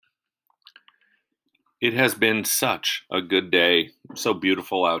It has been such a good day. So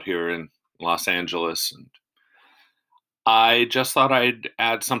beautiful out here in Los Angeles. And I just thought I'd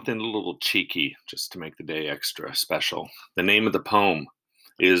add something a little cheeky just to make the day extra special. The name of the poem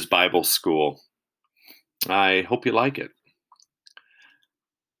is Bible School. I hope you like it.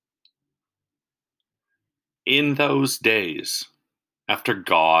 In those days, after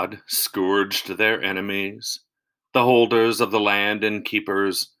God scourged their enemies, the holders of the land and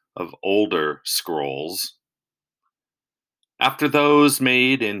keepers of older scrolls, after those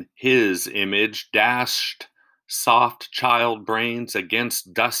made in his image dashed soft child brains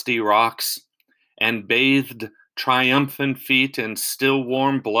against dusty rocks and bathed triumphant feet in still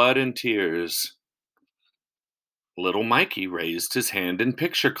warm blood and tears, little Mikey raised his hand in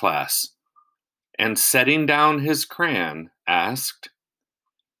picture class and, setting down his crayon, asked,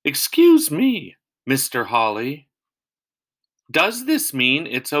 "Excuse me, Mr. Holly, does this mean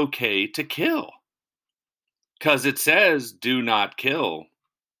it's okay to kill? 'Cause it says do not kill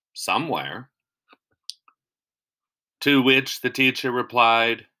somewhere." To which the teacher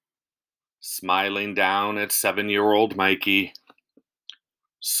replied, smiling down at 7-year-old Mikey,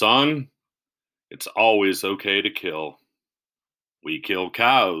 "Son, it's always okay to kill. We kill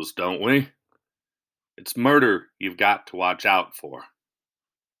cows, don't we? It's murder you've got to watch out for.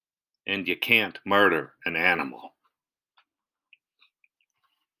 And you can't murder an animal."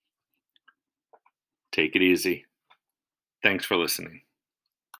 Take it easy. Thanks for listening.